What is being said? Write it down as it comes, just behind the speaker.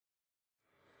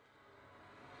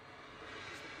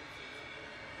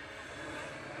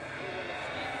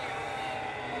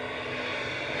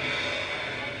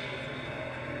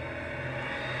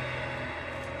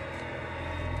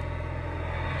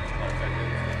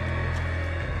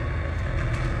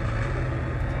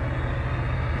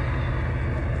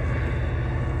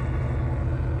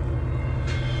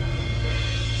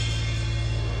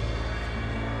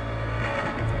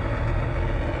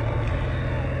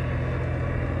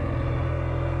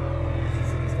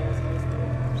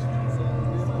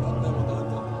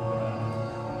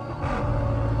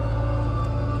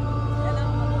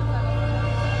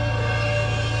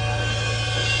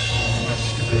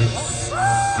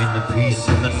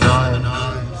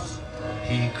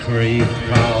crave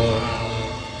power.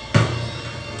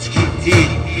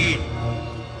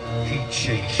 He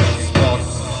changes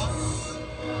spots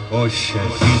or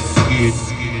shed his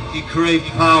skin. He craved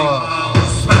power,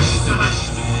 smashed them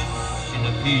in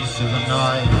a piece of the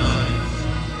night.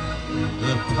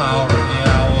 The power of the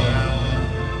hour,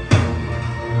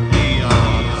 the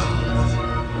art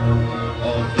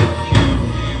of the few,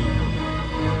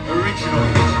 original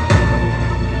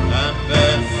and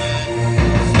best.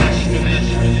 Smashed them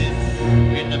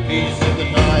in a piece of the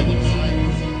night.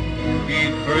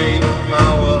 He craved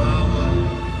power.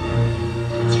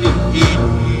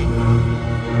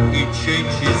 He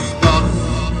changed his spots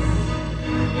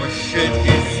or shed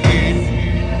his skin.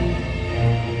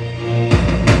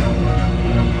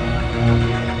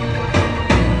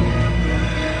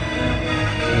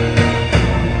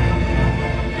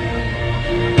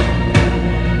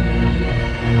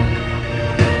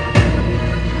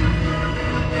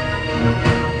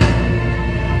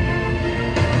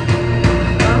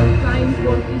 Bachstein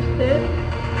vorgestellt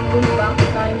und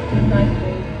Bachstein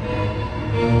hineinfällt.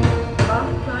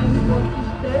 Bachstein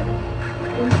vorgestellt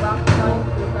und Bachstein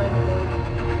hineinfällt.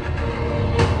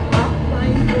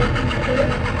 Bachstein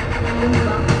vorgestellt und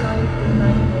Bachstein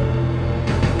hineinfällt.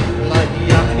 Like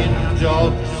yapping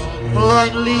dogs,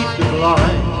 blindly the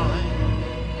blind.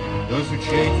 Those who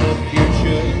change the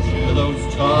future for those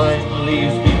time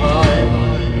leaves behind.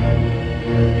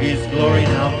 His glory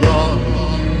now gone.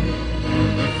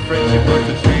 The friendship of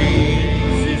the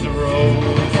trees is a rose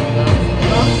without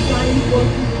Bachstein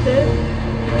vorgestellt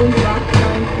und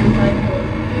Bachstein hineinfällt.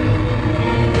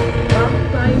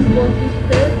 Bachstein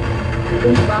vorgestellt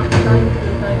und Bachstein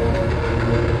hineinfällt.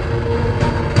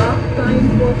 Bachstein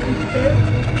vorgestellt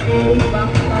und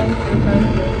Bachstein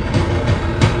hineinfällt.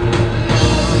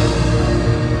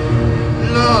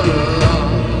 la la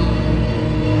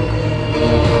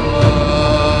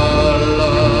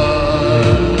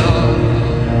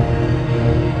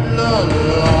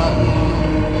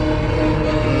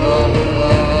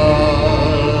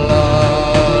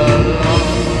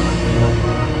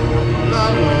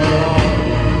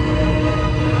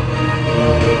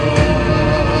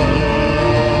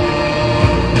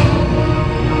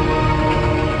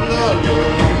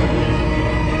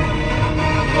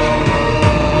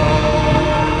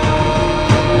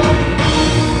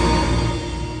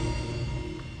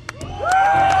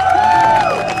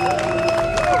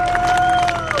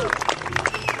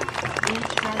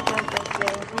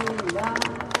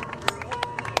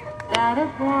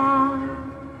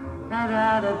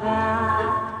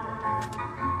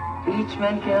Each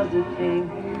man kills the thing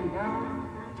he loves.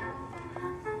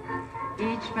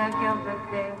 Each man kills the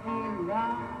thing he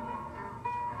loves.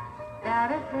 Da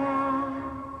da da,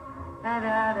 da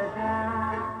da da da.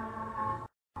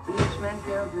 Each man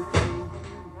kills the thing he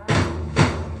loves.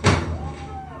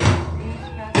 Each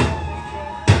man kills the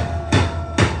thing.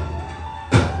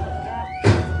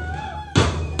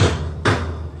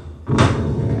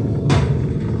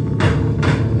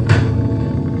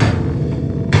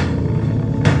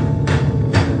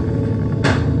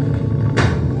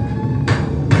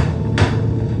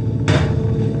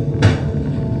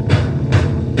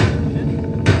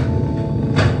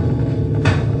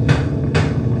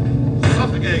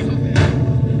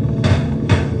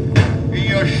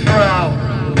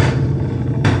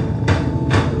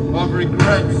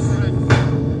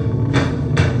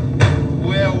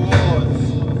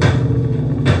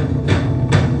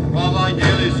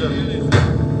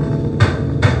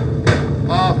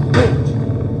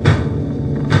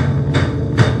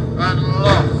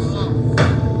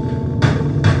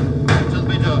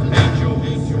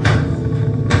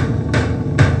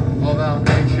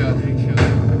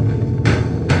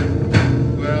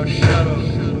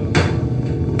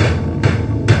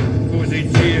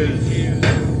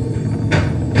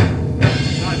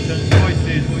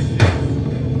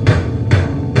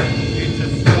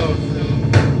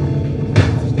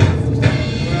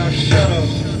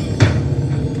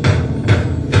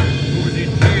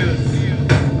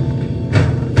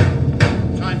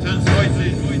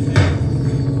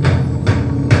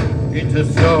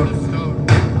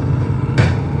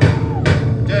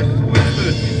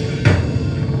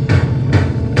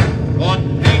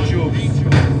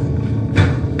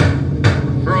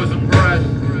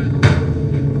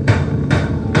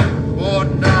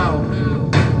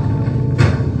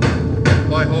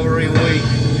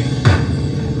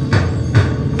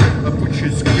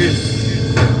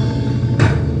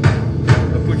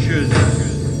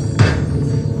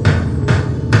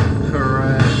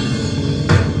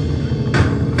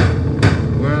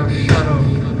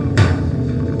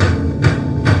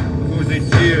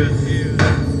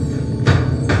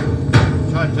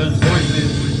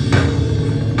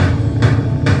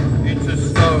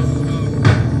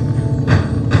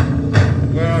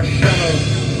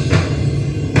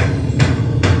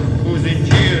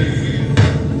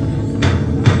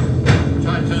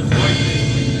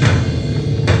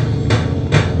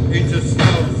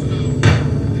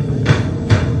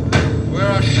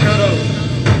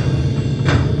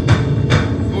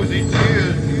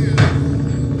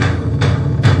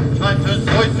 There's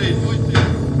voices.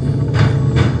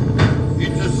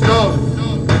 It's a stone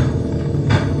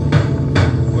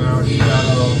where a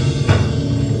shadow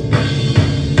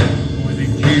was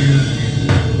accused.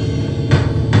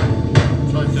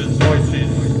 There's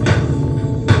voices.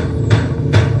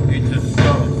 It's a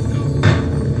stone.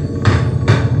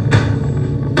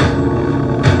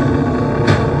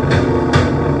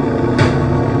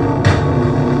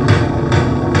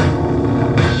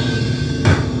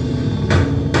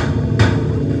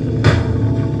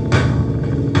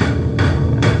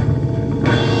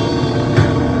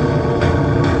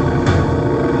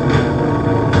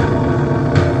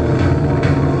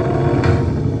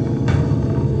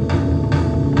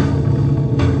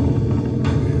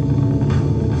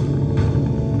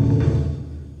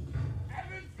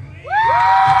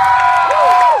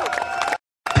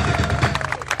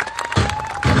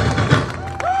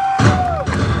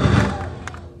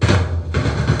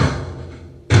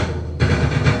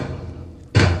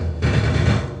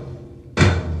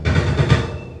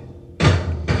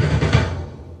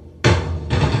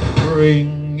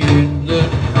 Ring in the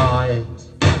night,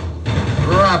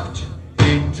 wrapped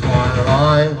in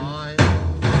twilight.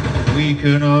 We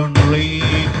can only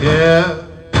care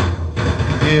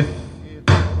if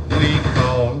we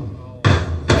call.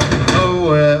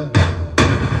 Nowhere,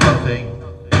 nothing,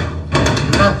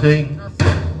 nothing,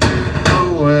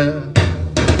 nowhere.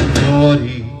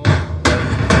 Body as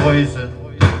poison,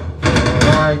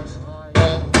 light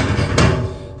of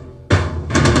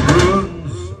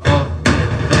runes of the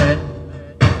dead,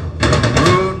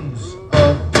 runes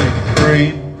of the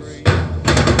dreams,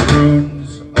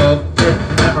 runes of the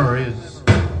memories,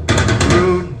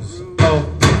 runes of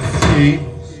the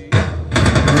scenes,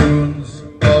 runes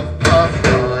of past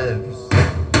lives,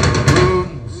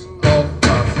 runes of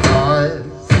past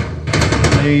lives.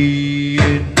 Lay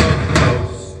in the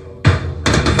ghost,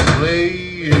 lay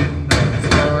in the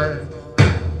time.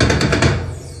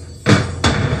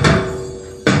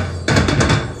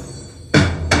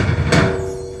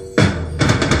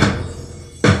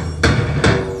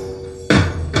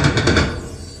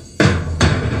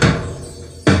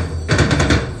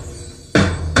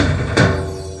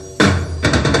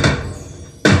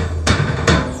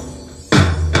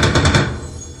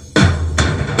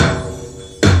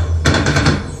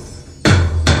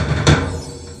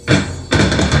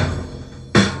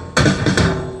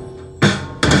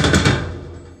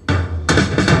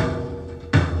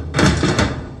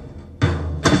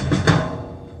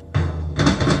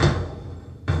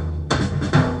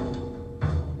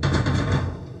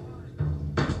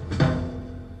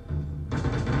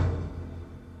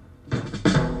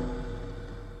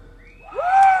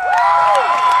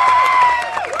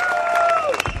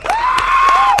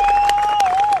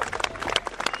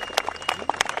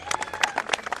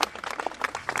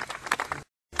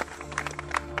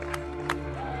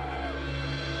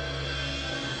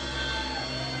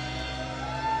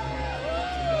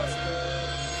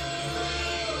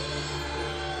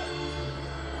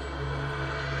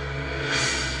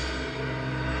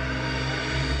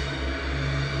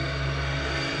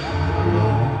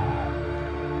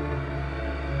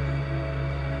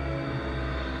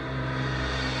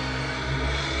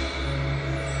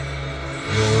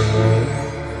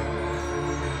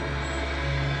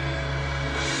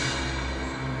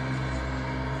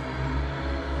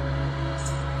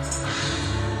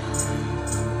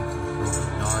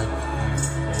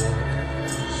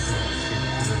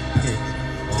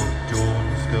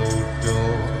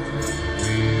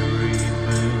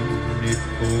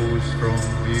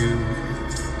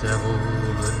 Devil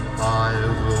and I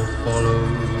will follow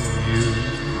you.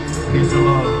 He's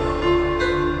alone.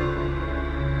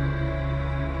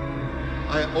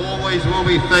 I always will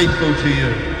be faithful to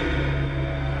you.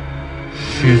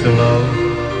 She's alone.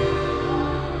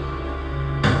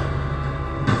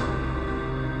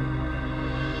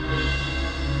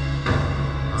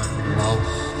 And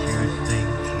whilst you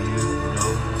think you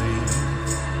know me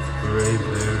for a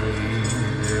very,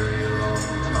 very long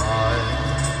time,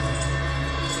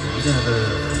 you never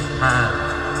have,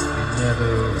 you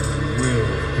never will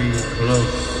be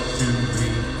close to me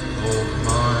or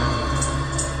mine.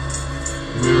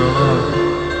 We're alone.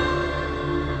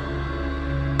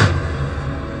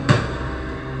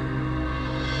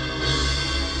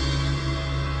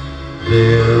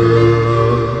 They're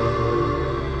alone.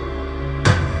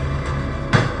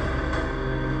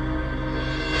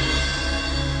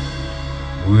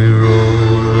 We're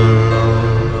all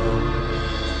alone.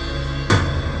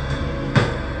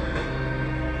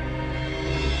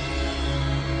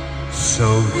 So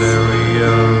very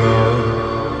alone.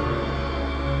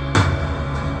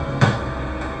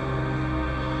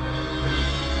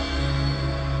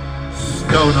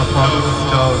 stone upon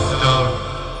stone.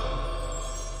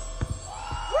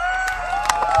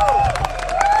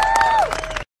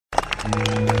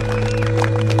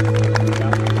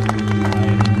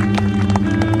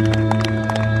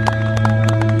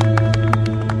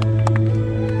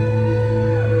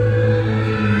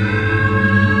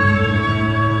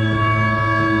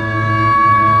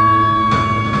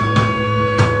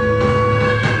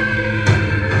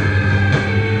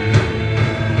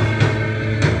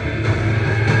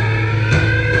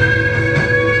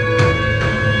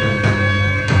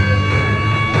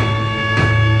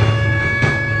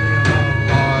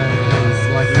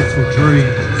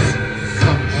 Dreams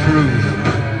come true.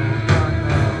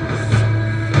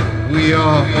 We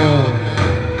are all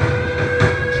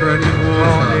treading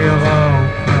water,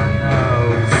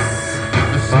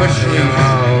 especially in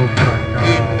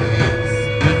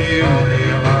the new.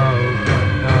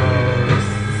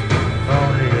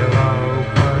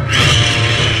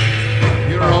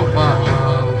 You're all mine.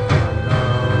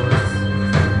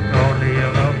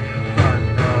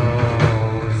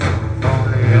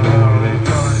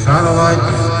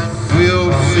 Satellites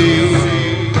will see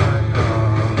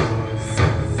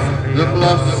the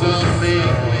blossoming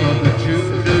of the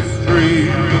Judas tree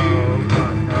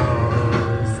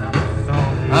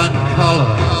and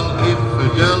color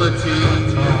infidelity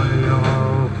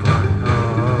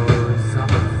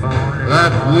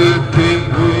that weeping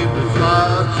we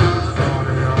desire to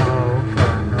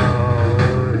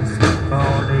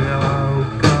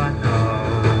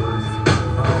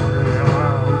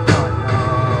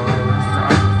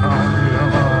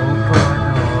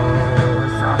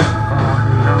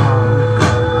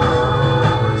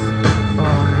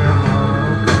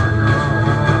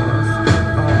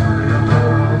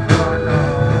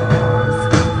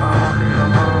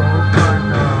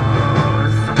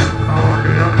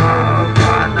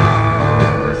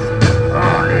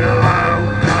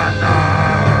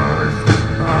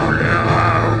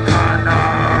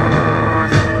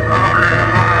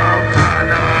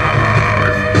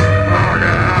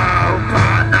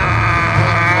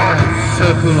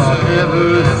circle on ever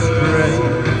astray,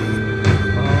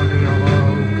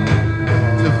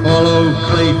 to follow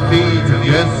clay feet of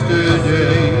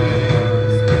yesterday,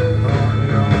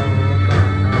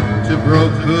 to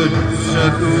broken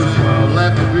circles were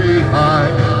left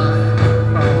behind,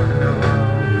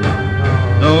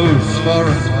 those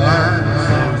foreign lands,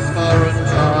 those foreign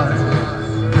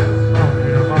times,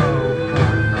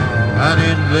 and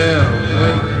in their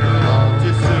wake I'll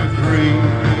disagree.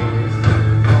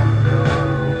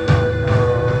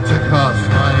 Cast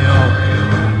my own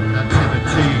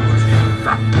nativities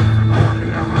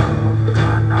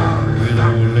with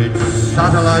all its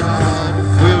satellites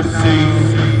we'll see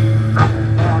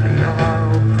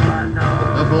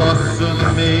the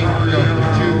blossoming of the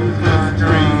Judas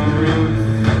tree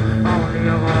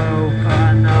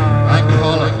and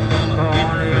call it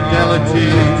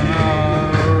infidelity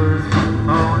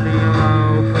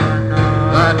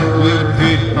that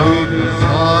wicked hope is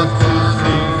hard to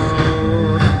see.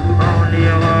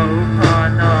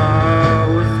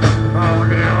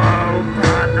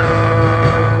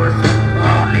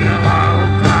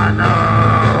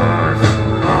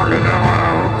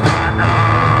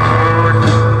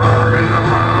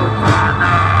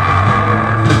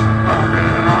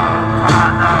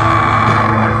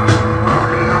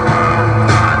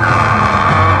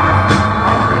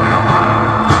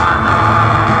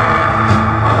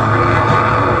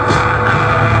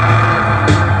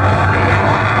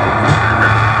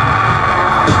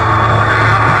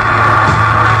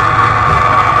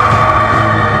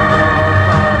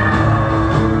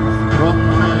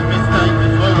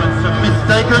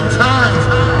 Mistaken times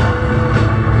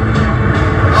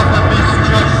of the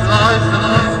misjudged lies and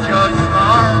misjudged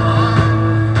lies.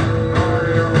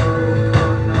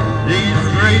 These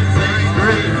dreams,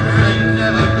 they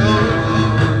never go.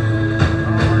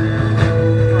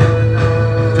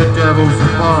 The devil's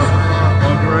above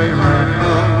on grey red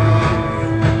hills.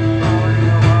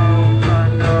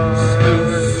 Still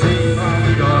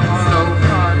seed on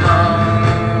sofa now.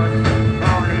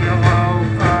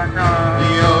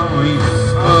 The only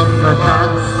the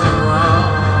bats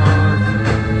around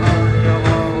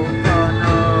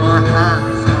my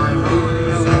hands, my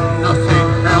wounds, and nothing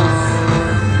else.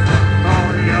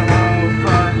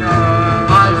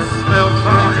 I've smelt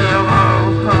time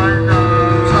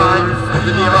for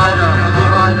the divider.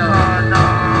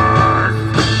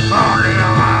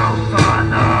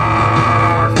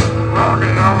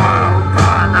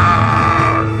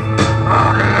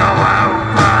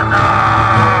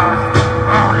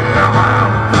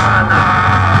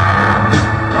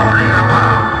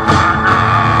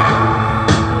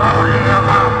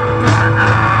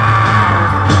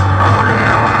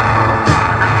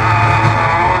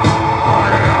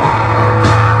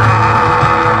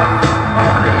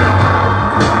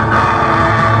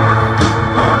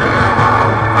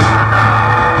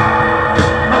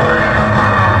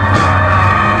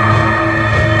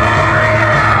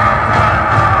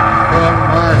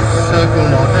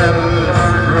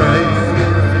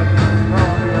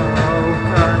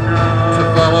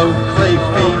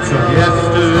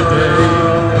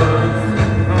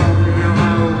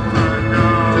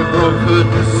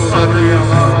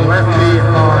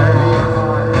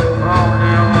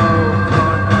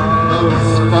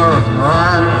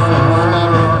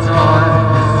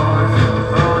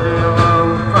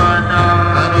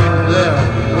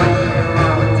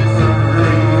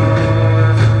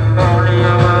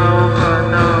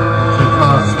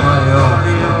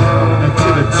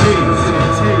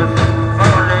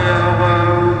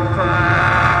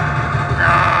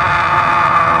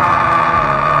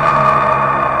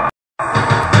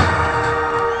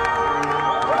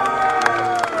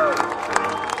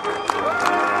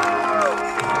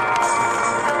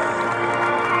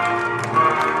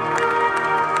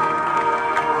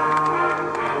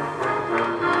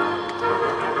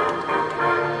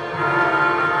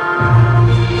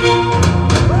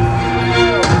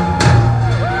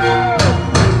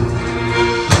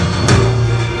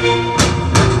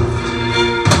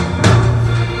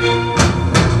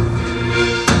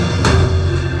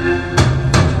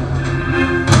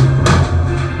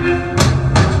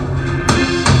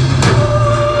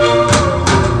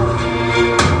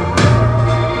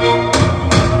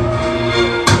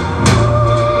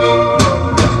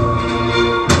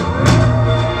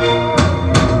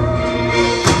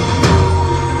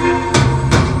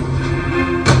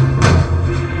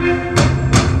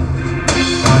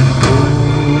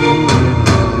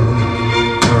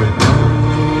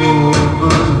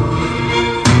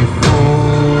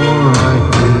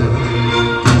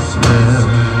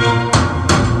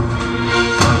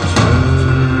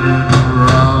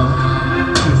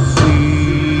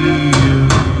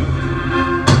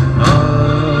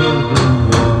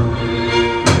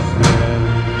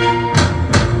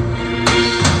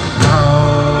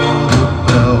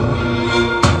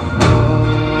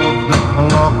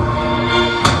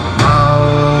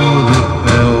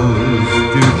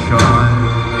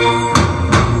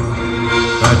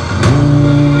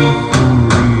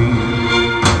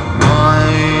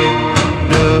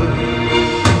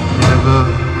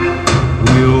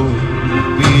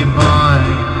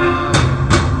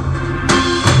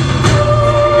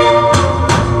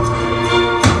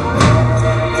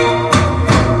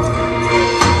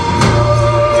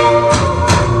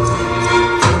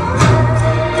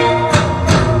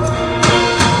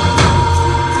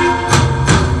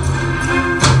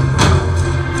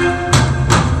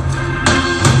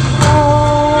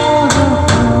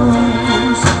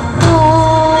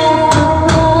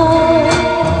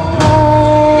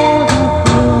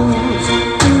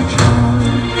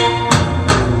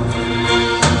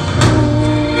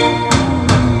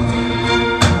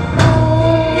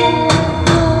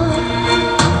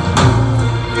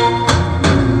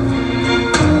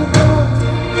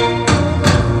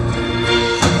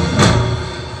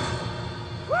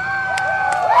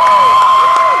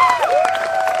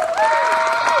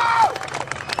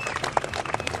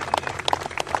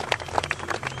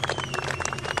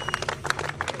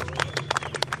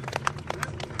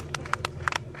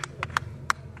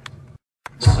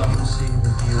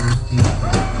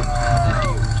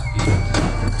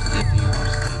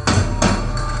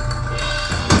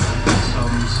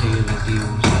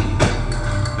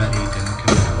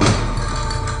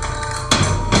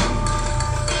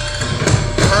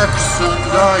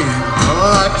 dying,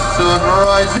 black sun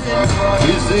rising.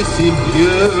 Is this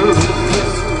impure? Is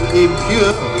this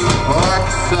impure? Black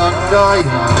sun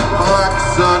dying, black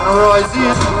sun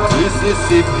rising. Is this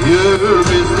impure?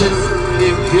 Is this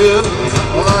impure?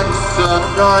 Black sun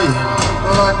dying,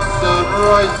 black sun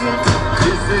rising.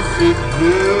 Is this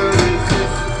impure? Is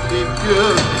this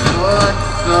impure? Black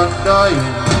sun dying,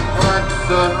 black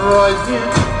sun rising.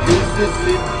 Is this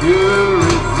impure?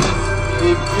 Is this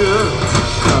impure?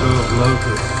 Shadow of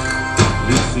locust,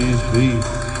 this is beef.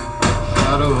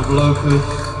 Shadow of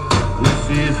locust, this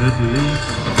is at least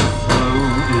slow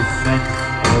descent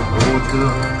of water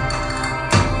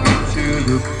into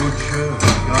the butcher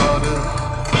garden.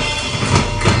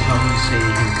 Come say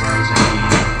you rise again,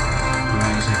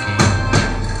 rise again,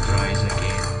 rise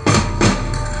again.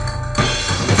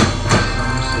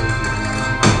 Come say you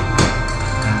rise again,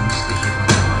 dance the hip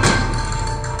of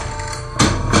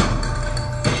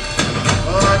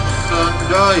Black sun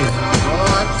dying,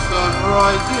 black sun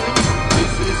rising.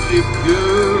 Is this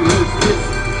impure? Is this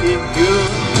impure?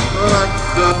 Black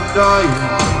sun dying,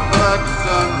 black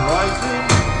sun rising.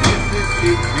 Is this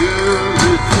impure?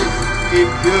 Is this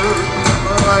impure?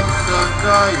 Black sun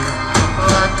dying,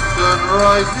 black sun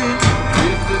rising.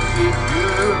 Is this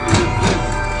impure? Is this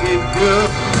impure?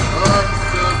 Black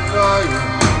sun dying,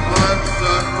 black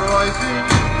sun rising.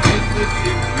 Is this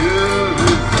impure?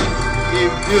 Is this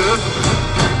impure?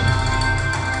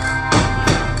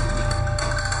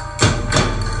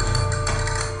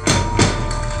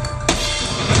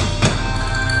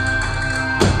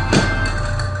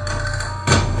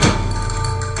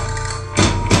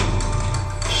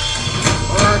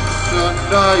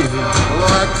 Dying,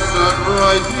 black sun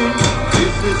rising.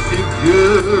 Is this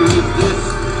impure? Is this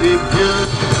impure?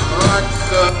 Black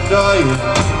sun dying,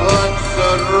 black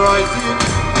sun rising.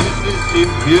 Is this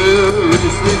impure?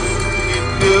 Is this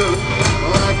impure?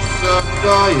 Black sun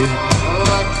dying,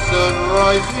 black sun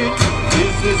rising.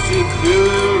 Is this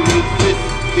impure? Is this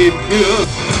impure?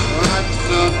 Black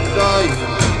sun dying,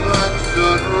 black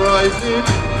sun rising.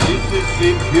 Is this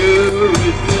impure?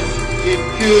 Is this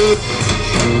impure?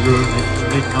 Children, it's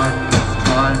midnight this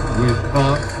time we've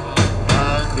come,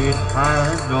 hand in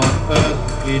hand on earth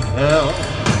in hell,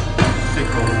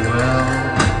 sick or well.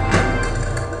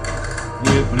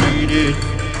 We're bleeding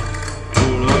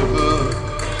all over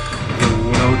the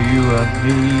world, you and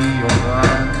me, on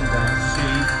land and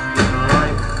sea, in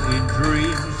life, in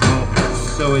dreams, or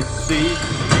so it seems.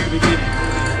 New beginning,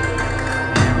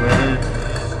 new end.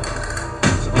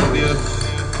 It's obvious,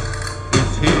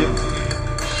 it's here.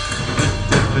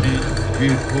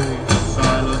 Beautiful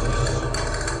silence of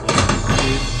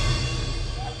sin.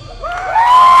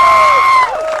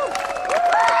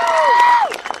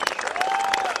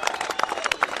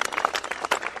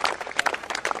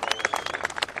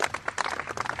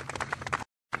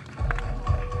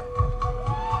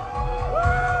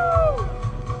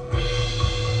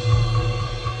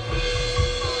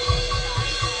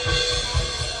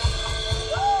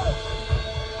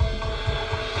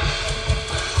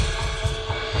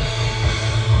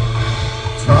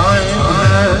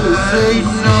 A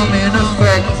numbing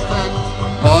effect.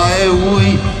 I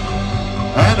weep,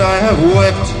 and I have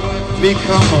wept,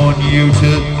 become more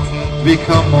neutered,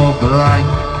 become more blank.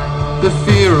 The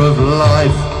fear of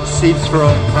life seeps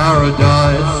from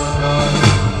paradise.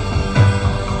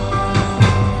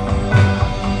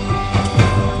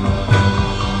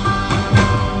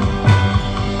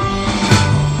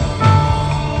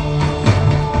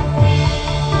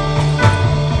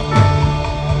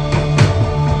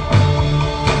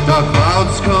 The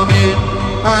clouds come in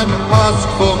and ask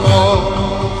for more.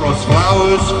 Frost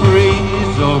flowers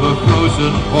freeze over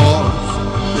frozen pores.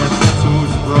 Their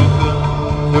petals broken,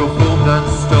 ill-formed and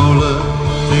stolen.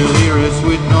 Delirious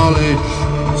with knowledge,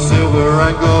 silver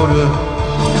and golden.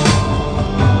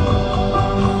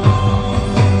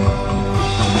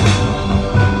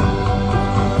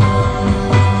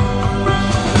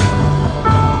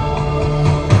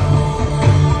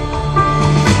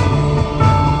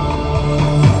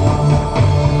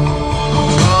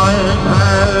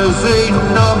 A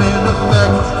numbing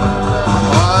effect.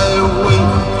 I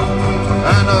weep,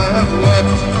 and I have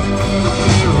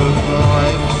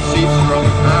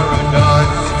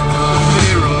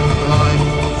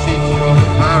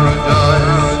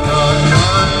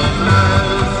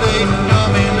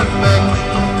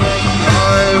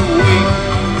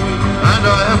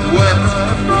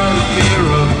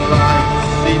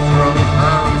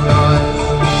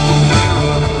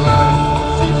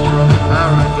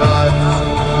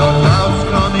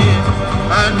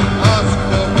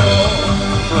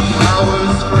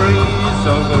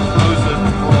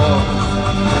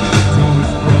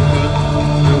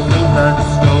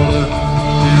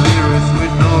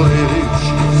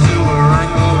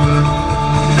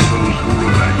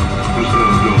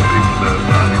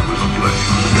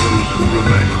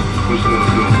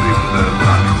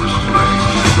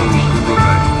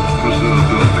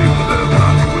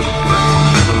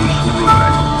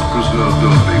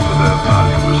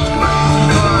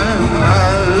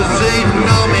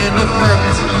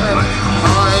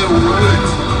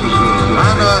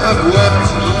have wept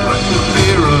the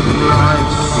fear of life,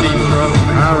 seen from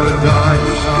paradise.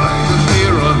 The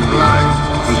fear of life,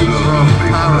 seen from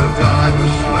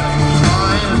paradise.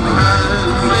 Time has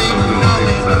made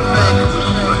nothing left.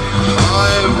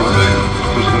 I've lived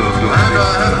and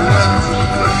I have wept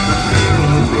the fear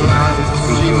of life,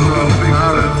 seen from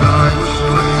paradise.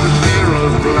 The fear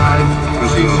of life,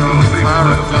 seen from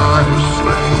paradise.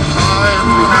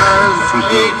 Time has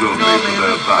made nothing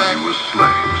left.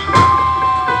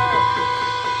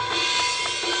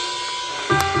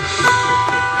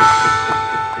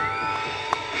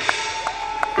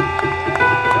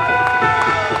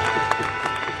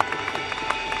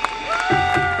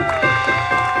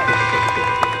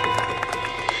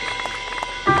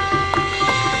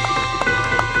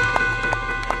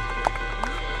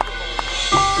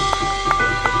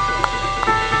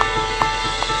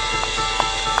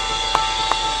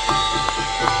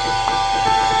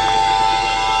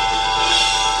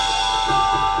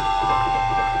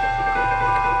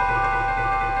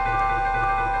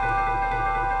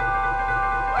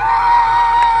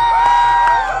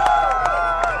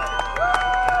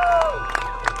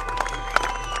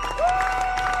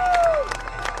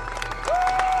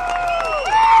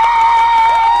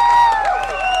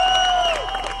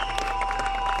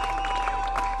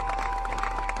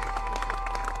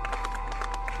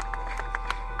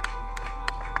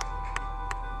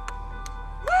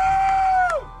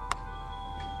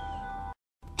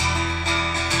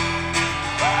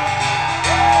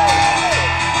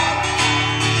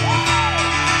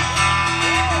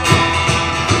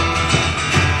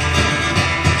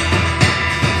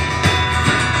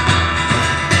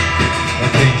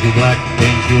 Black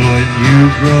angel, when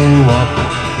you grow up,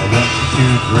 I want you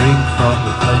to drink from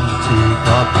the plenty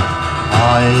cup.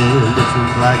 My little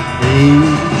black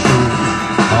angel,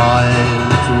 my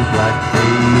little black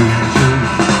angel.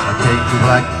 I came to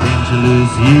black angel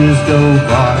as years go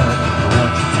by. I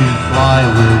want you to fly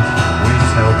with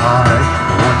wings held high.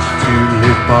 I want you to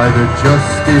live by the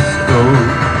justice code.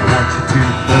 I want you to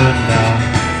burn down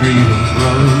freedom's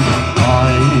road.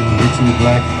 My little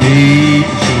black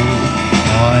angel,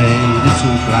 my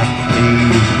little black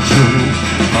angel,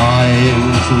 my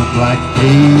little black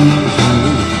angel,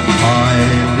 my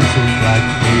little black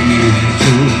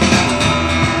angel.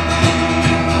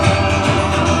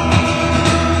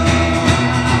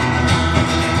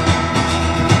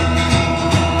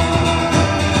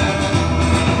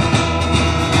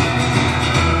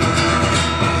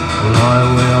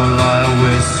 Lie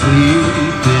away,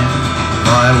 sleeping,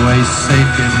 lie away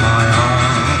safe in my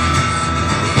arms.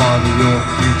 Father, your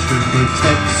future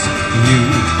protects you,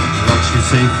 locks you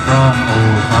safe from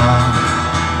all harm.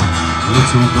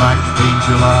 Little black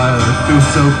angel, I feel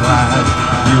so glad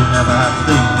you never had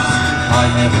things I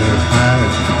never had.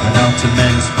 And out to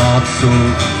men's hearts,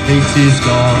 all hate is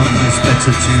gone. It's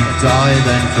better to die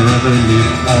than forever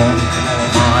live on.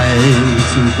 My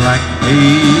little black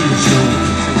angel,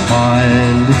 my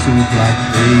little black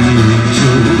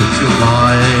angel,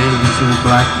 my little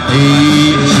black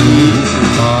angel,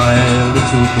 my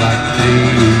little black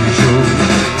angel.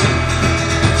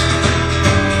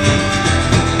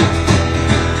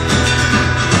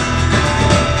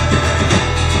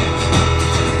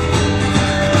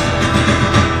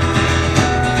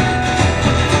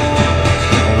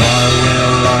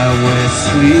 Lie away,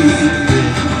 sleeping,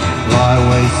 lie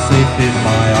away safe in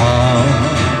my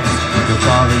arms. The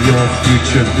Father, your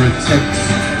future protects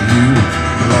you,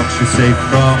 locks you safe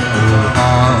from all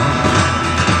harm.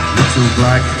 Little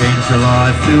black angel,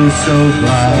 I feel so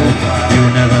glad you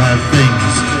never had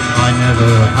things I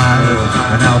never had.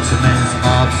 And out of men's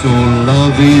hearts all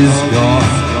love is gone.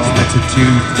 It's better to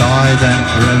die than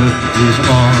forever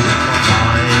live on.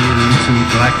 My little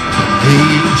black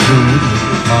angel,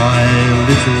 my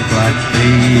little black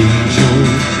angel,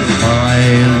 my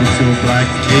little black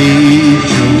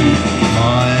angel,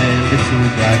 my little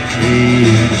black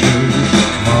angel,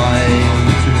 my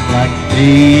little black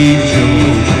angel,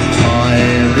 my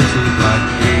little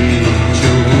black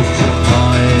angel,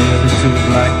 my little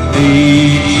black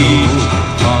angel,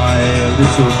 my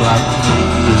little black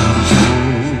angel.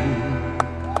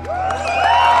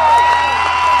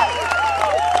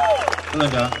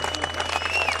 Linda.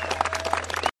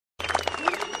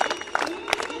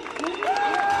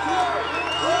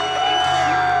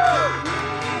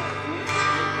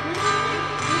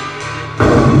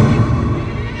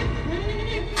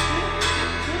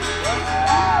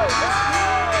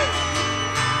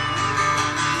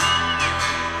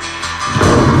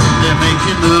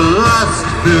 Making the last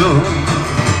film,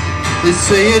 they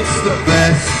say it's the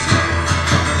best,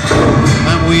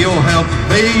 and we all help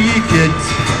make it.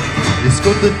 It's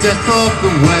called the death of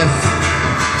the West.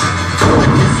 The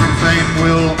kids from fame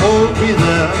will all be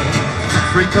there.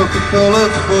 Free Coca-Cola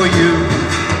for you.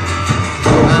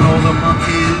 And all the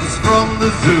monkeys from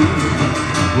the zoo,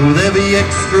 will there be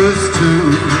extras too?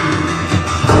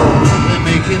 They're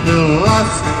making the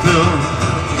last film.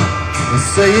 They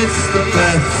say it's the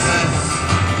best.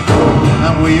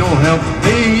 And we all help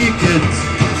make it.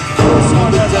 It's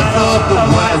called the death of the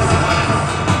West.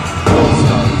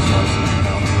 Stars rising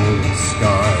down northern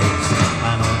skies,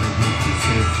 and on the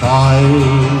nuclear fire,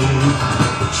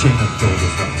 the chain of gold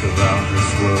is wrapped around this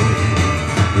world.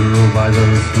 We're ruled by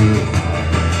those who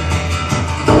lie.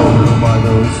 We're ruled by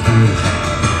those who lie.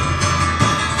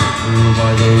 We're ruled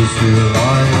by those who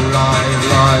lie, lie,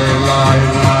 lie, lie,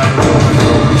 lie.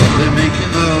 They're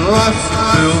making the last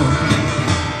film.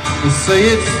 They say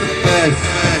it's the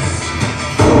best,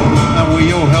 and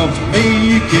we all helped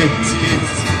make it.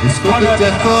 It's called the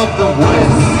death of the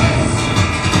West.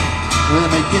 They're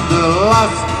making the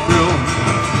last film.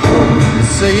 They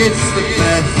say it's the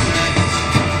best,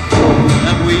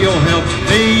 and we all helped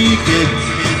make it.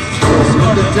 It's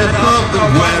called the death of the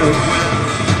West.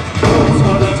 It's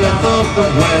called the death of the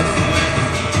West.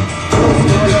 It's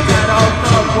called the death of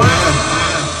the West.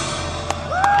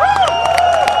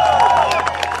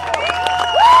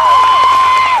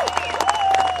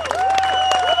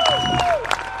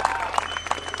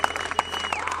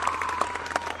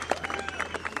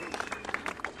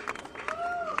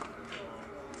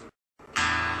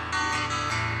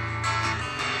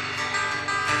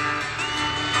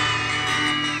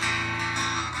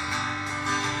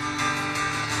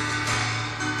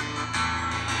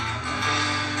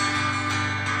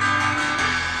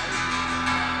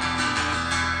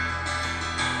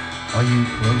 Are you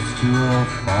close to or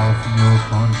far from your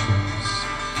conscience?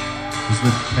 As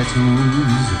the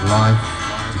petals of life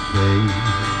decay,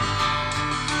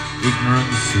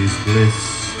 ignorance is bliss,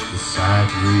 the sad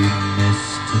remiss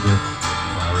to the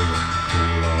clarion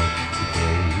call of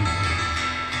today.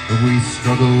 But we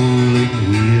struggling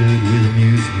weird with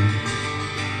amusement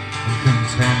and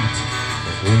contempt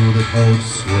for all that holds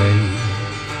sway.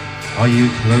 Are you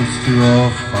close to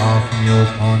or far from your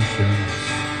conscience?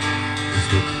 Is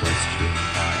the question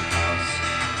I ask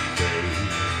today.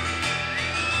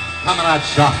 Kamerad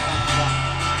Shah.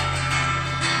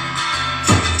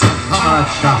 Kamerad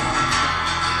Shah.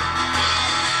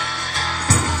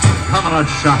 Kamerad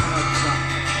Shah.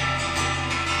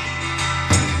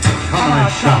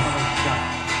 Kamerad Shah.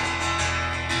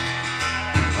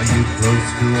 Are you close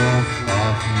to or far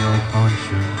from your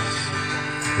conscience?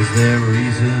 Is there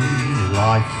reason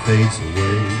life fades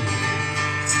away?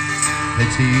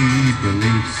 Petty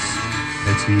beliefs,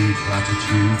 petty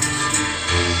platitudes,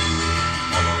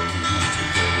 hollow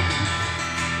today.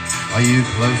 Are you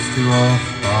close to or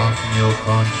far from your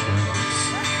conscience?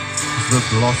 As the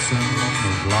blossom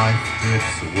of life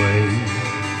drifts away.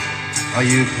 Are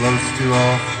you close to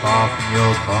or far from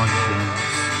your conscience?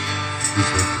 Is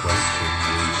the question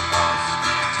we ask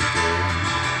today.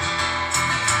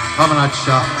 Kamerad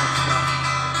Shah.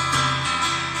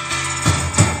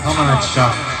 Kamerad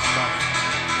Shah.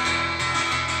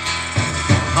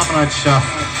 Kamerad Shah.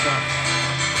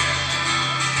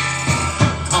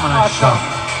 Kamerad Shah.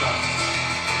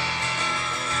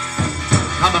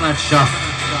 Kamerad Shah.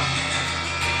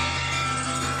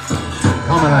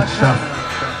 Kamerad Shah.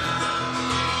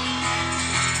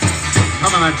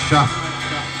 Kamerad Shah.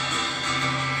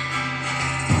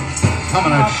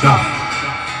 Kamerad Shah.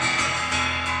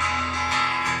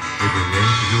 Every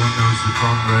angel knows the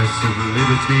progress of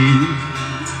liberty,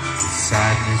 the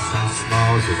sadness and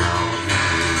smiles of our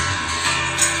memories.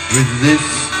 With this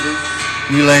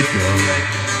we let go,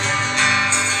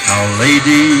 Our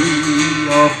Lady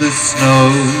of the Snow.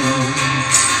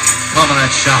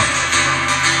 Kamerad Shah.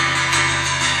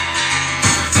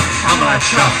 Kamerad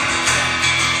Shah.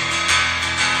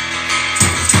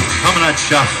 Kamerad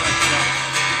Shah.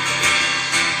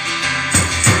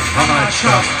 Kamerad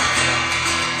Shah.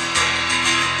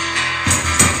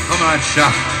 Kamerad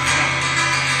Shah.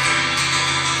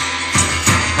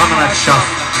 Kamerad Shah.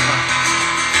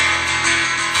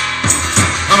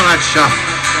 Kamerad Shah.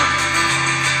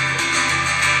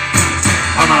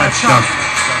 Kamerad Shah.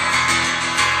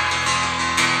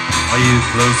 Are you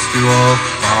close to or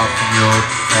far from your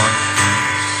conscience?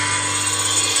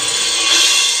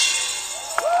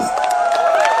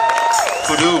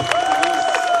 Kudu.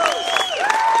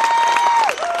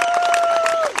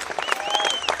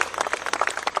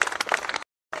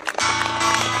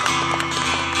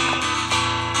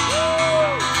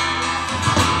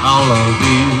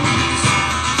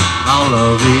 Now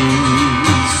love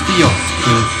is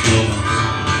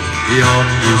beyond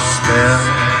despair.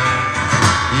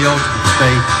 the ultimate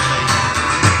fate,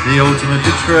 the ultimate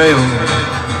betrayal.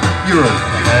 Europe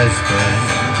has been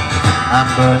and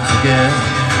burnt again.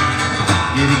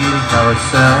 Giddy giddy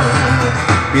carousel,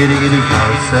 giddy giddy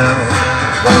carousel.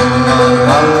 La la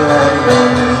la la la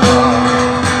la.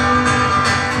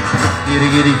 Giddy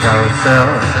giddy carousel,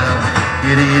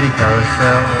 giddy giddy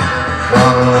carousel.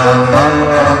 La la la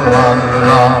la la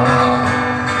la.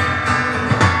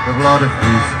 The blood of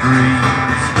youth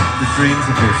breathes, the dreams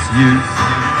of this youth,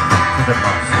 for the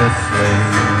master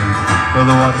slave, for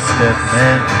the one-step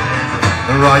men,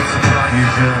 the rights of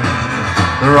confusion,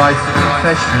 the rights of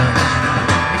confession.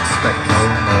 Expect no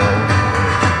more,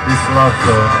 this love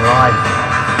for life.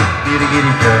 Giddy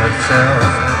giddy carousel,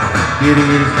 giddy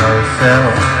giddy carousel.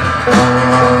 La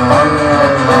la la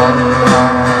la la.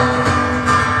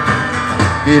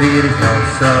 Giddy giddy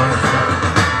carousel,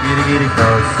 giddy giddy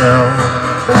carousel.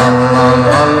 La la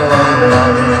la la la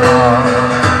la.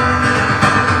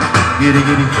 Giddy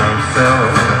giddy carousel,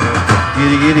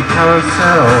 giddy giddy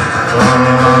carousel. La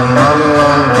la la la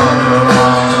la la.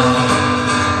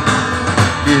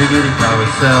 Giddy giddy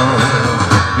carousel,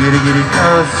 giddy giddy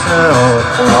carousel.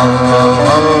 La la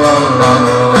la la la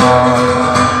la.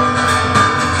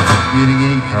 Giddy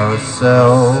giddy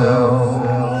carousel.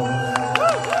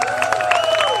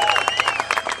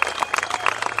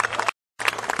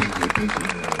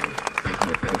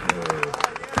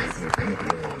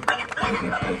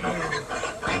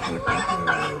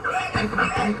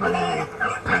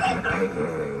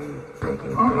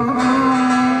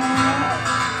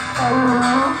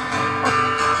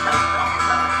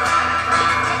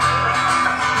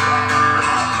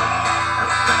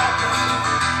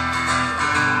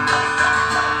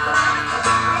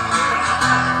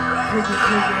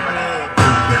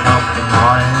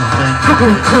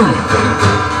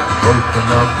 Open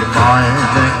up your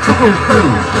mind and cuckoo,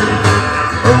 baby.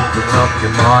 Open up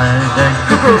your mind and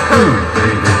cuckoo,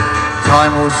 baby.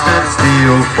 Time will stand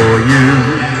still for you.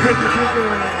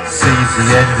 Seize the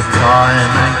end of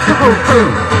time and cuckoo,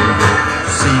 baby.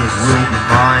 See it will be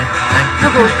mine and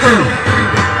cuckoo,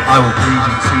 baby. I will breathe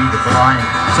into the blind,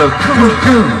 so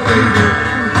cuckoo, baby.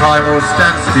 Time will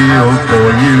stand still for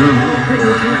you.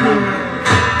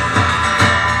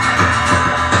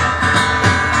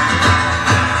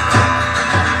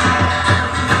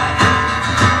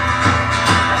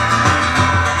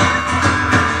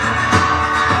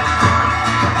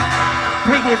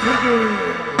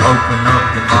 Open up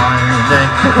your mind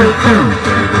and cuckoo,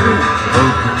 baby.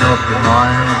 Open up your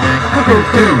mind and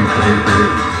cuckoo, baby.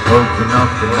 Open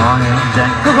up your mind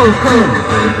and cuckoo,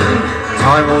 baby.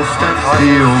 Time will stand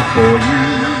still for you.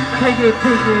 Piggy,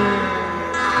 piggy.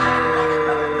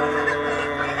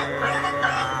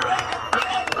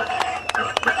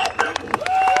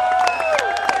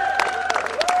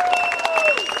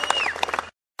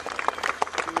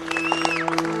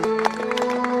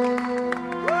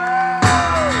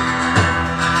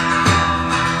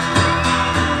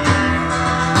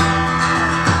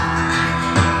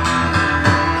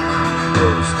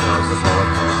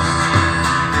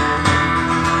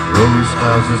 Rose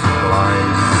houses of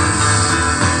lies,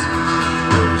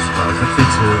 rose houses of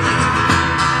bitter,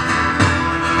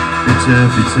 bitter,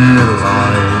 bitter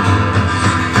lies.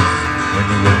 When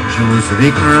the angels of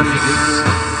ignorance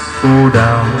fall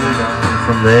down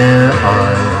from their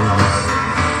eyes.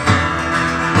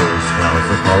 Rose flowers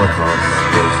of Holocaust,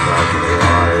 rose flowers of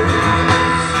lies.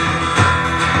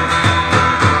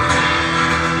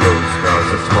 Rose flowers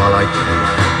of twilight night.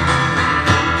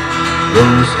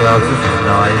 Rose flowers of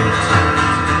night,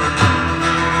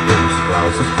 rose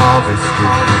flowers of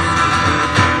harvesting,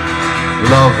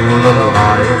 love will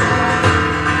alive.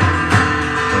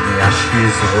 When the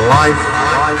ashes of life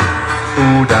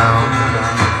fall down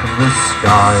from the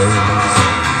skies.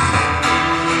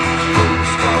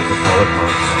 Rose flowers of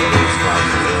Holocaust, rose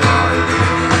flowers of lives.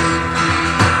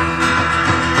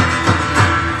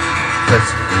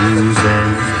 Festivals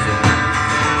end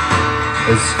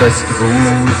as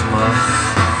festivals must,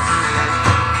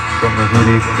 from the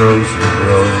hooded crows of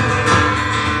Rome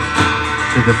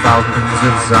to the falcons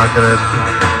of Zagreb.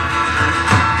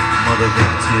 Mother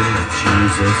victim of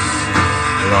Jesus,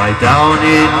 lie down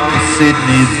in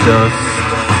Sydney's dust.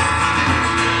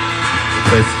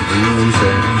 Festivals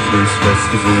end as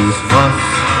festivals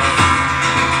must.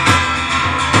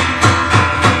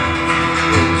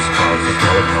 Rose clouds of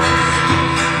Holocaust,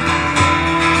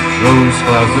 rose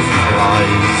clouds of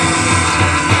lies,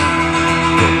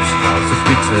 rose clouds of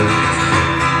bitter,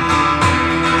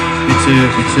 bitter,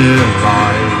 bitter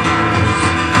lies.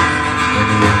 When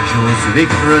the angels of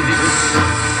ignorance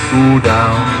fall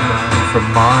down from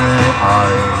my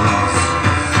eyes.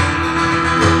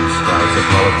 Rose clouds clouds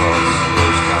of Holocaust,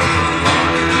 those clouds of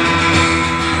lies.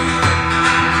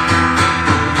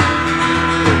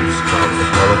 Those clouds of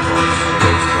Holocaust,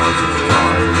 those clouds of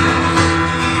lies.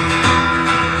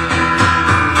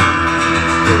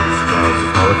 Those clouds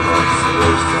of Holocaust,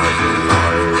 those clouds of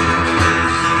lies.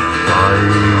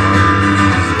 Lies,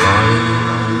 lies.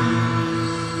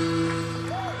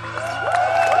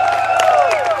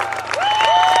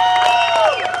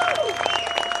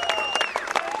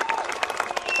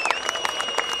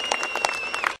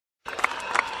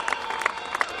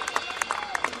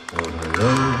 Oh,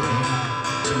 hello,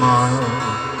 smile.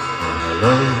 Oh,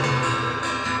 hello,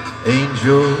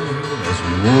 angel, as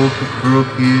we walk a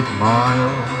crooked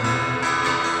mile,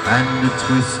 and a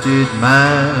twisted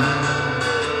man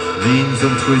leans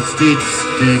on twisted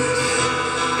sticks,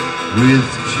 with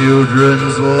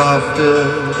children's laughter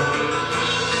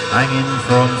hanging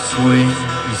from swings.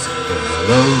 Oh,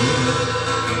 hello,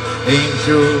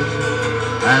 angel,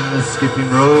 and the skipping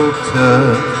rope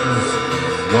turns,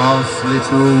 whilst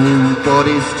little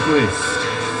bodies twist,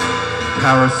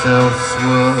 carousel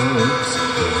swerves.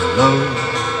 Hello,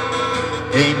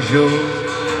 angel,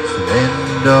 to the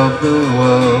end of the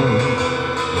world.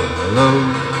 Hello,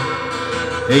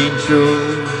 angel,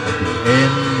 at the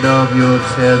end of your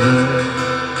tether.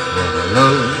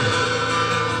 Hello,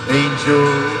 angel,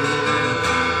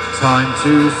 time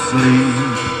to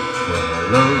sleep.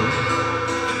 Hello,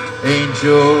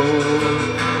 angel,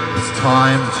 it's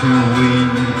time to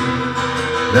weep.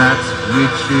 That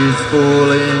which is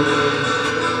falling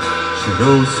should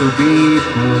also be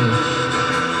pushed.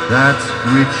 That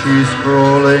which is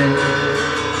crawling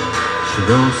should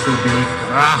also be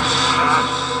crushed.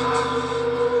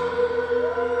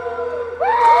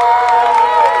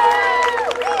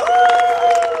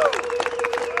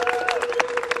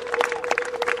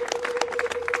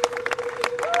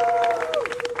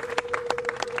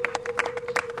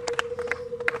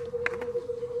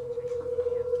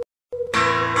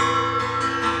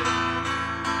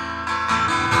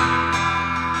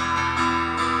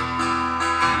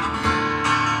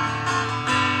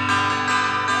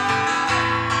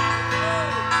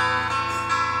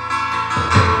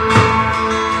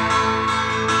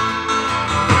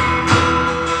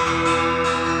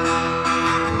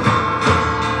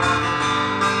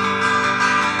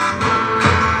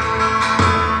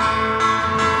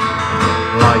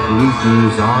 Like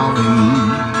Luther's army,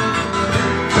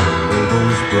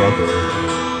 Abel's brother,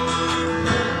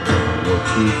 what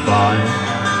you find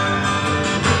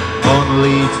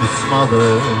only to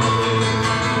smother.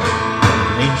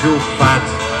 Angel fat,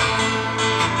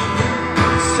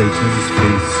 Satan's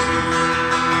peace,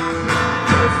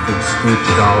 perfect good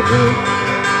childhood,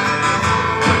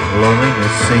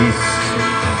 loneliness cease.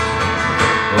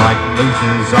 Like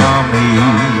Luther's army,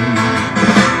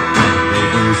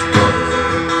 Abel's brother,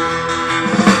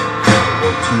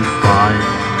 to find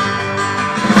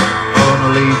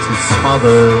only to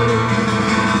smother,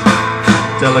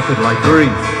 delicate like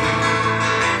grief,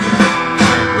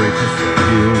 angry to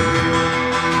feel,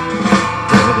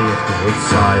 deadly afterward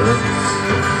silence,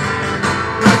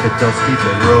 like a dusty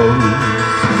dead rose,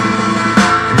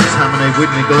 contaminated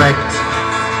with neglect,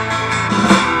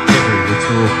 every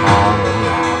little heart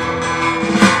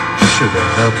should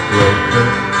end up broken,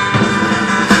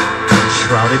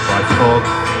 shrouded by fog.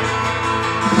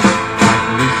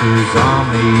 Luther's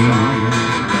army,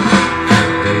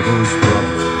 Abel's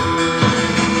brother,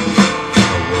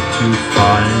 what to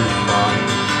find,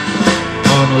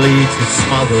 only to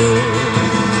smother.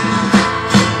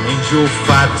 Angel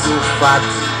fat,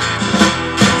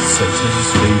 Satan's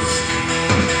feast,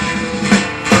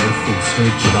 perfect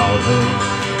sweet childhood,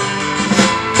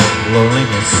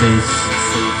 loneliness cease.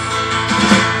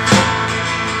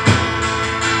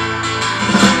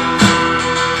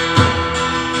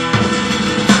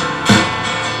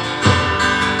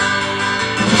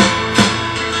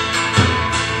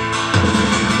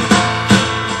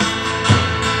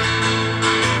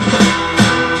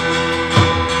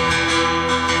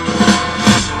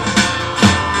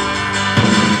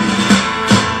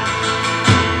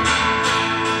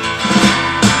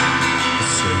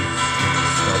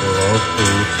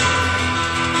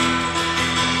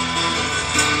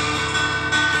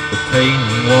 The pain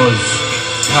was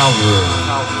towering.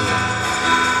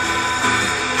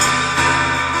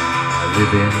 I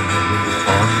live in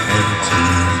on empty.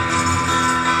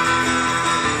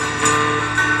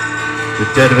 The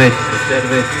dead of it,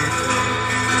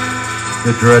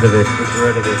 the dread of it,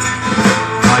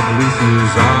 like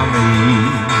Luther's army,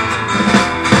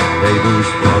 Abel's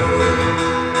brother.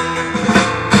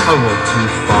 I want to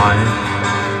find,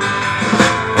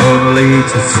 only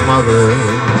to smother.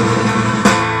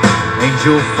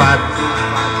 angel fat,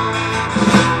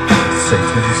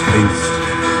 Satan's feast,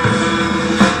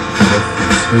 every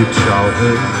sweet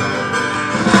childhood,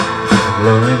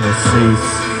 blowing the cease,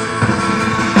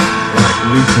 like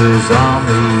Luther's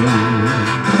army,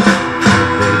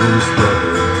 Vader's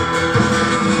brother,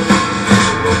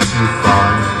 what you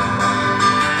find,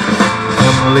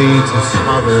 only to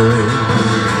smother,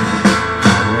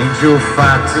 an angel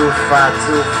fat,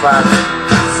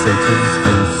 Satan's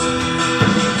feast.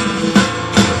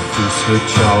 With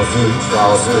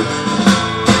childhood,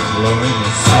 blowing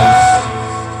the cease.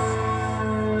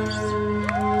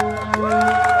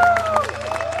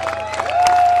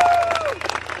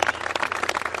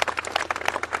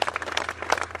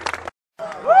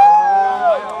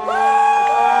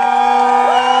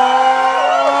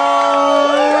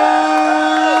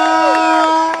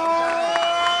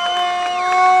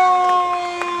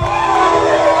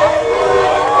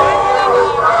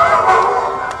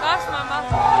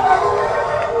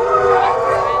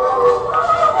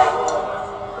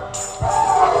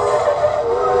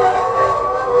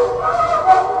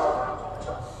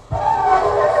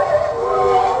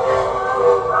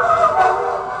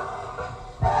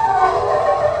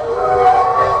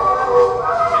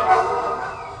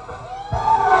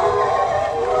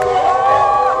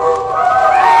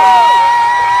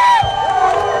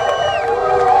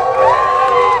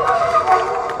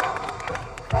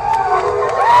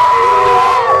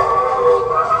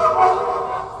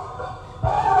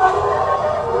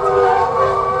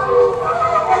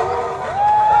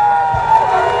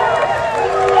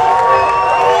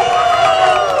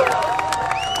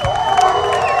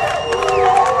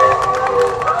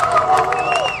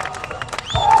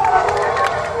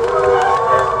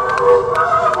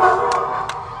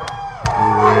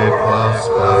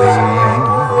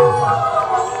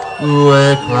 Où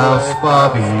est Klaus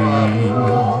Barbie?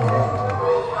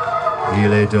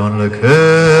 Il est dans le cœur,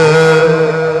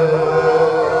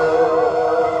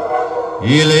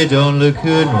 il est dans le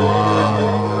cœur noir,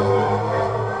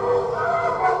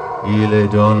 il est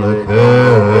dans le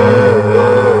cœur,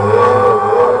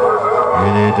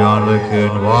 il est dans le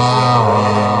cœur noir.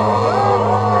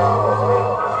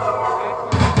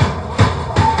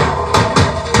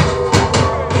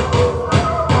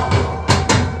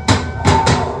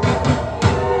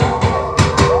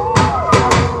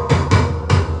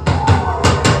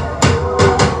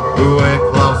 Où est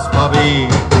Klaus Barbie?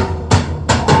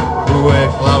 Où est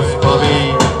Klaus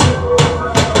Barbie?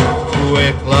 Où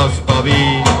est Klaus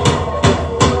Barbie?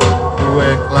 Où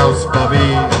est Klaus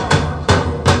Barbie?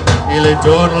 Il est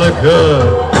dans le cœur,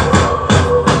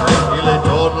 il est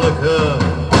dans le cœur,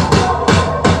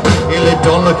 il est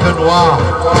dans le cœur noir,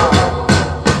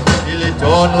 il est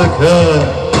dans le cœur.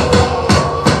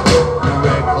 Où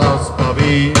est Klaus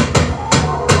Barbie?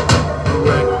 Où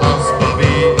est Klaus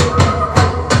Barbie?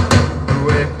 Où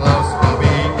est Klaus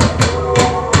Barbie?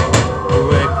 Où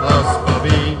est Klaus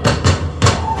Barbie?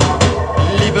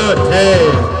 Liberté,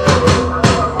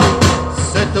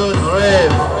 c'est un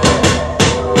rêve.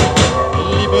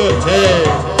 Liberté,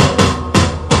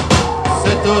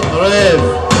 c'est un rêve.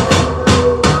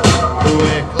 Où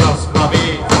est Klaus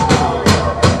Barbie?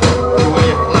 Où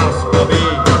est Klaus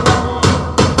Barbie?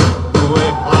 Où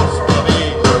est Klaus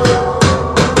Barbie?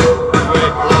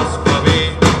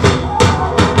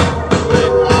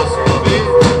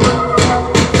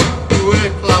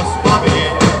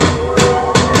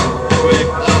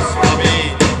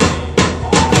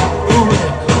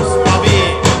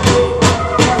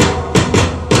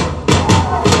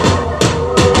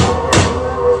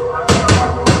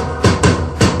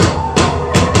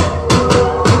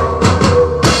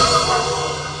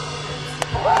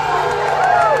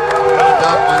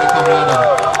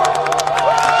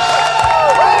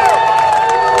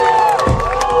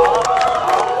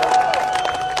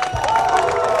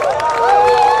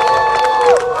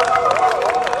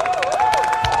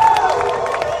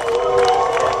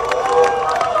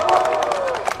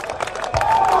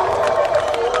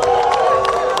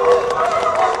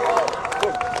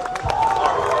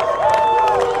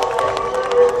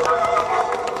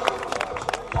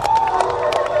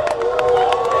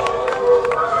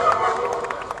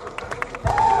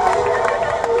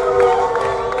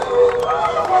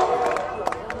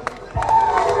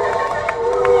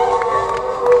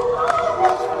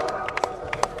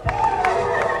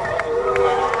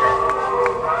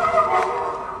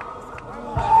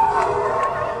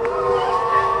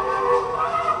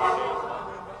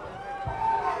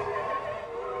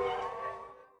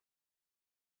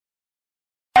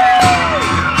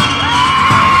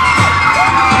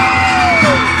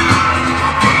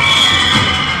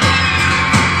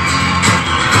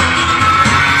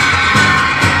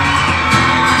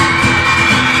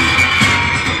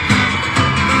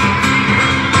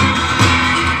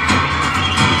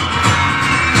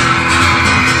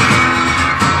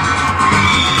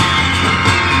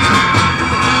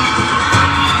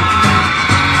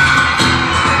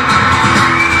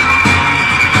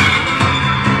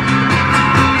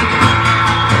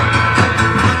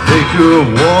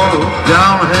 walk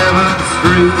down heaven's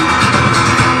street.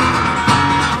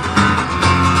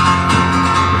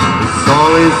 The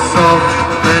soul is soft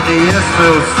and the air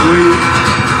smells sweet.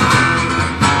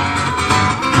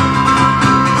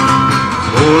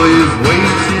 All is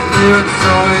waiting there and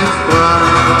so is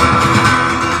blind.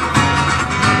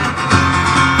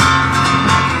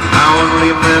 Now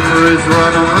only memories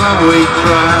run on runaway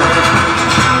track.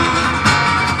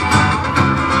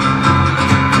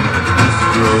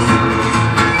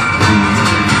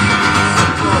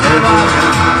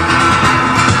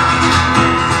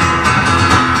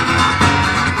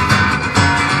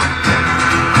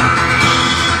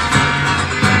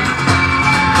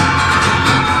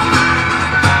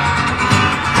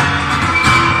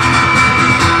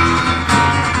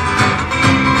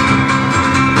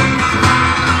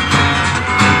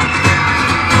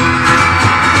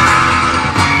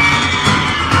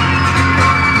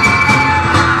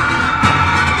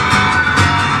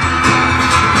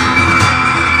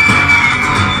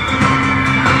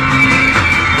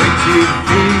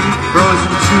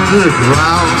 The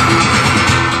ground.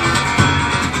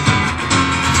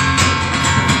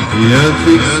 The earth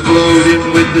exploding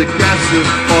with the gas of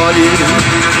fire.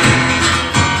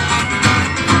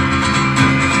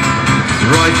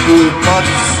 Rifle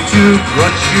butts to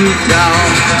crush you down.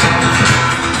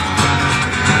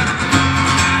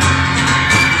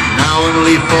 Now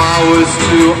only flowers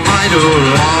to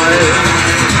idolize.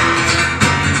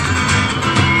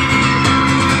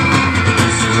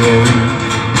 This road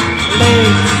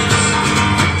leads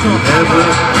to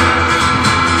heaven.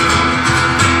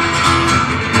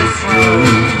 This road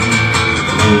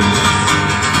leads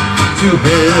to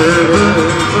heaven.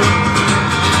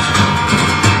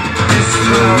 This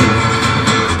road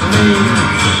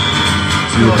leads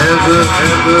to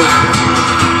heaven.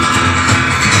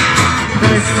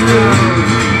 This road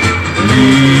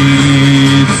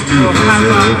leads to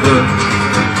heaven.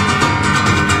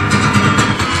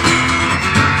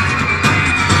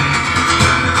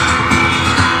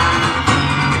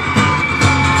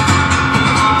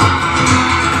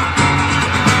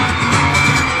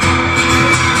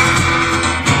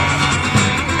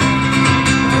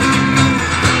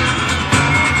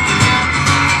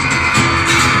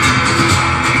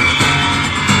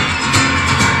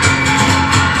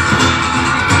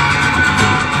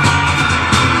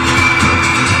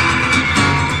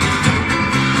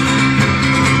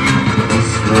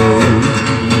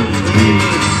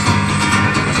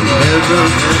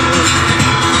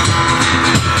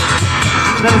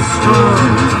 This road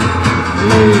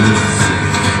leads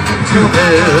to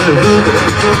heaven.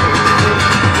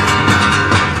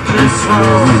 This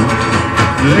road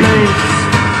leads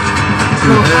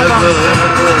to heaven.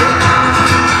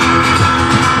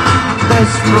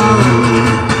 This road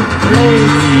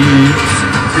leads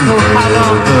to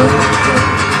heaven.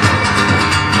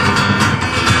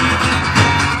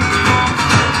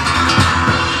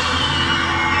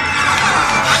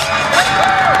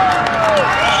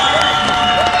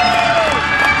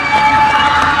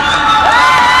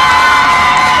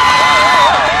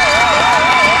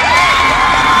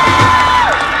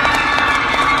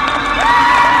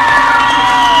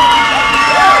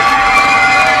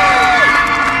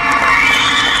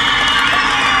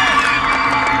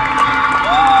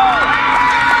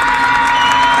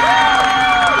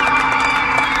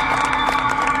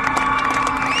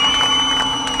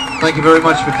 Thank you very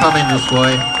much for coming this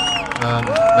way,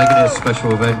 making it a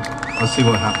special event. I'll see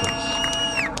what happens.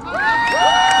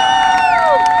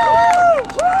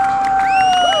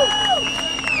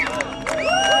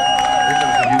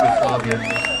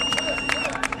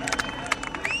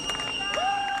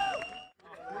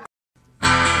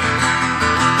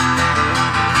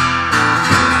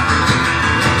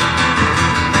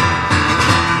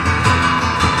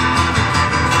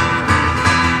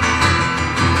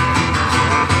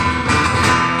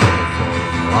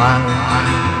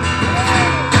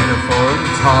 In a foreign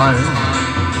time,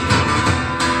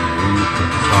 we can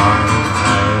try and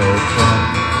have fun.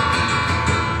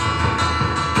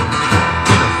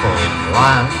 In a foreign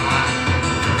land,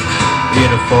 in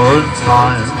a foreign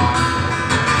time,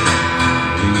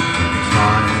 we can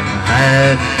try and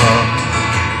have fun.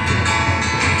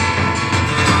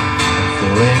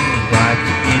 Falling back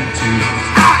into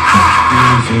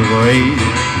views of rage,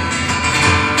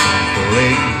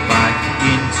 falling back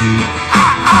into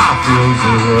fields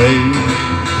of rage.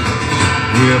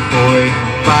 We're falling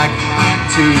back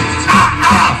into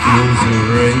fields of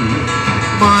rage.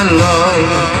 My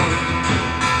love,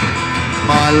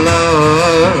 my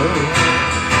love.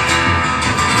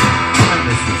 And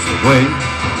this is the way.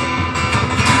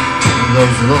 And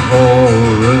those are the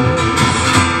horrors.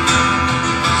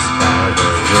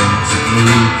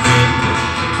 weeping.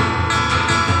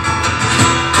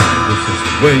 This is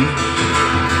the way.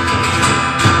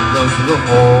 Those are the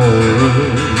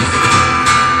horrors.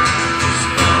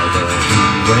 Father who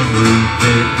went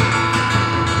weeping,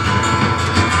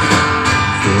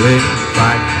 falling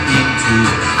back into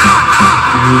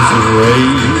his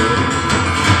rage,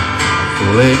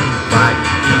 falling back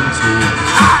into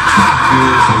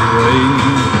his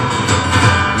rage.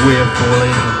 We're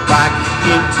falling back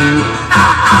into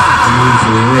his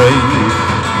rage.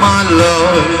 My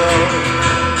love,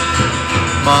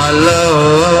 my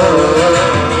love.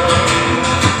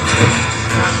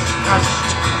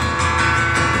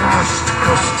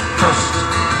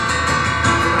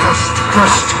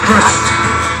 Crushed,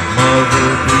 mother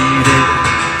bleeding.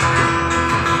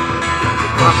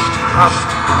 Crushed.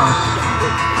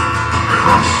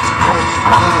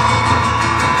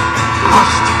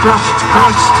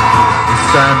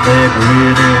 Stand there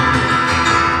grinning,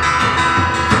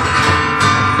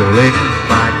 falling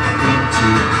back into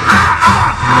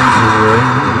his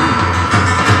rage,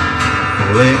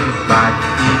 falling back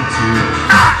into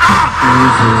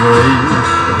his rage.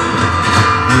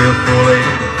 We're falling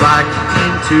back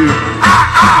into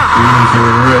his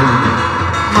rage.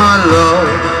 My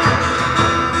love,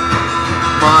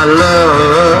 my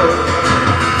love.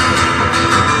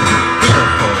 In a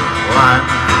foreign land,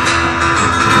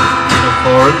 in a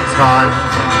foreign time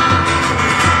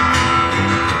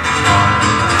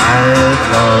and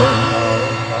love.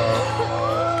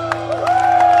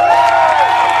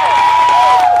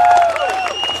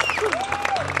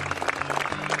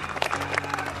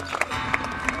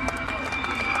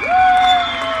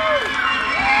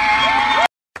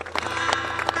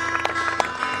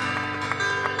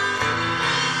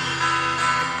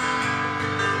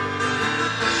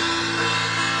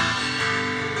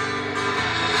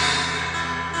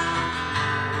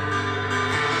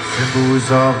 Symbols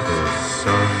of the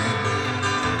sun,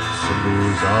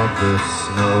 symbols of the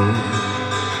snow,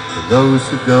 for those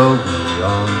who go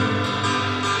beyond,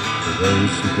 for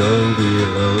those who go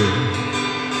below.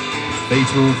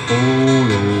 Fatal fall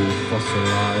all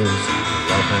fossilized,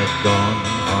 love had gone,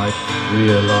 I'd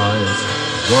realize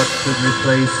what could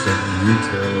replace and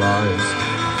utilize.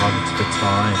 Hunt for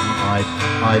time, I'd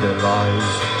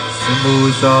idolize.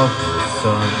 Symbols of the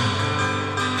sun,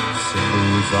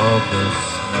 symbols of the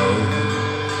snow,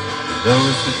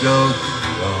 those who go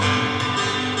beyond,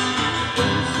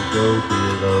 those who go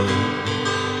below.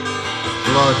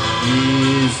 Blood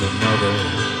is another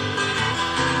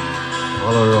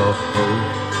color of hope.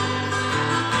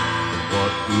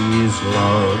 What is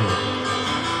love?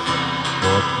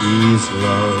 What is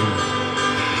love?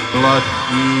 Blood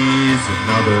is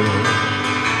another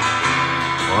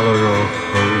color of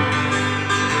hope.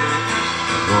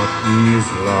 What is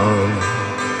love?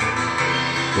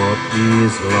 What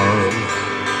is love?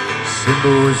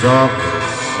 Symbols of the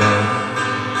sun,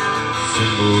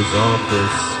 symbols of the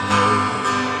snow,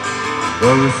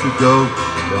 those who go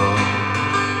beyond,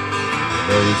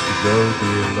 those who go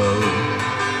below.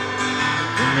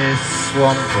 In this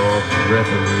swamp of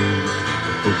reverie,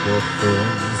 the book of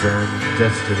thorns and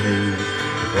destiny,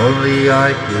 if only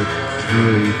I could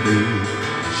truly be,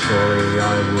 surely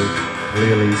I would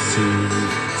clearly see.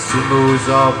 Symbols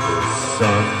of the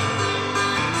sun,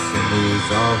 symbols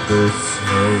of the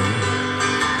snow,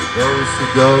 those who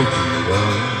go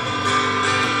beyond,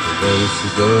 those who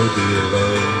go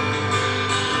below.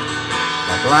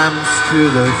 Like lambs to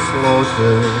the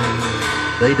slaughter,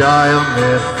 they die on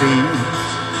their feet.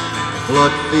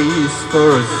 Blood feast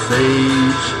for a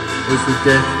sage was the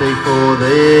death day for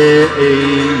their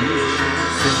age.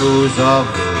 Symbols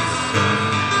of the sun,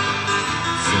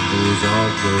 symbols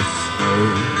of the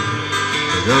snow,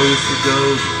 for those who go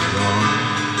beyond,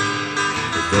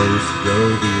 those who go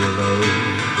below.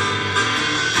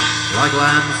 Like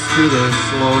lambs to the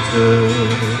slaughter,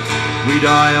 we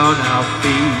die on our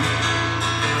feet.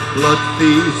 Blood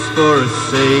feast for a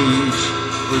sage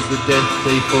was the death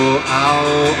day for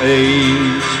our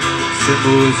age.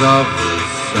 Symbols of the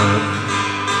sun,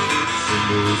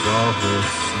 symbols of the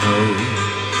snow,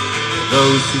 for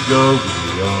those who go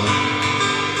beyond,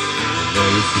 for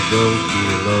those who go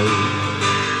below.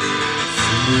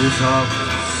 Symbols of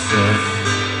the sun,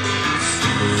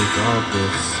 symbols of the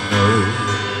snow,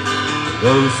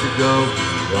 those who go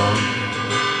beyond,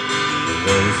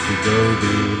 those who go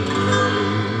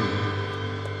below.